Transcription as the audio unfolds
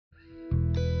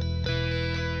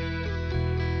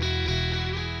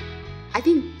I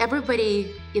think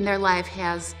everybody in their life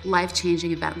has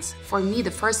life-changing events. For me,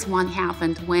 the first one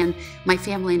happened when my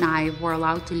family and I were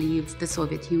allowed to leave the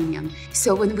Soviet Union.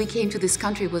 So when we came to this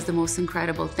country, it was the most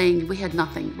incredible thing. We had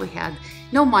nothing. We had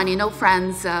no money, no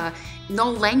friends,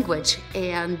 no language.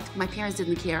 And my parents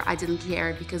didn't care. I didn't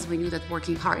care because we knew that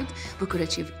working hard, we could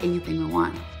achieve anything we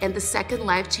want. And the second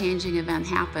life-changing event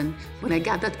happened when I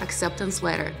got that acceptance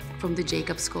letter from the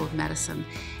Jacobs School of Medicine.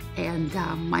 And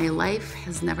my life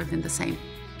has never been the same.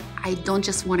 I don't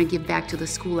just want to give back to the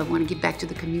school, I want to give back to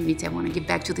the community, I want to give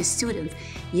back to the students,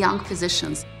 young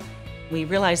physicians. We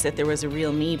realized that there was a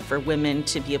real need for women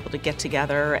to be able to get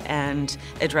together and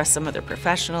address some of their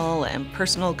professional and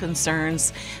personal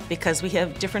concerns because we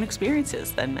have different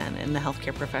experiences than men in the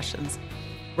healthcare professions.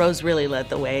 Rose really led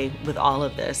the way with all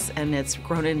of this, and it's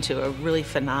grown into a really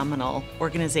phenomenal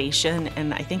organization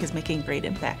and I think is making great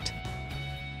impact.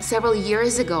 Several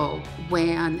years ago,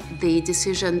 when the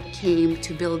decision came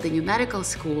to build the new medical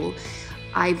school,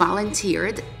 I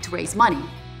volunteered to raise money.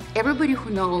 Everybody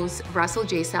who knows Russell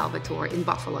J. Salvatore in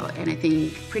Buffalo, and I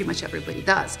think pretty much everybody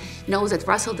does, knows that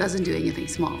Russell doesn't do anything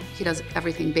small. He does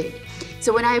everything big.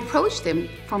 So when I approached him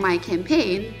for my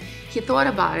campaign, he thought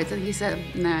about it and he said,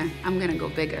 nah, I'm gonna go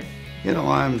bigger. You know,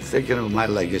 I'm thinking of my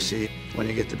legacy. When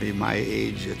you get to be my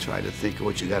age, you try to think of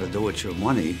what you gotta do with your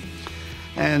money.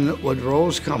 And with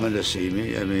Rose coming to see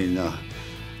me, I mean,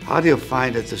 how do you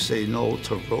find it to say no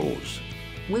to Rose?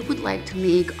 We would like to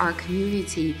make our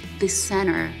community the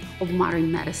center of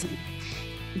modern medicine.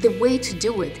 The way to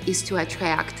do it is to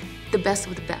attract the best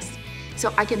of the best.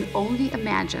 So I can only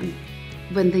imagine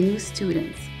when the new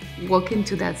students walk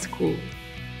into that school,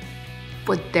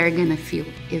 what they're gonna feel.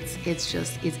 It's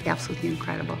absolutely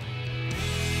incredible.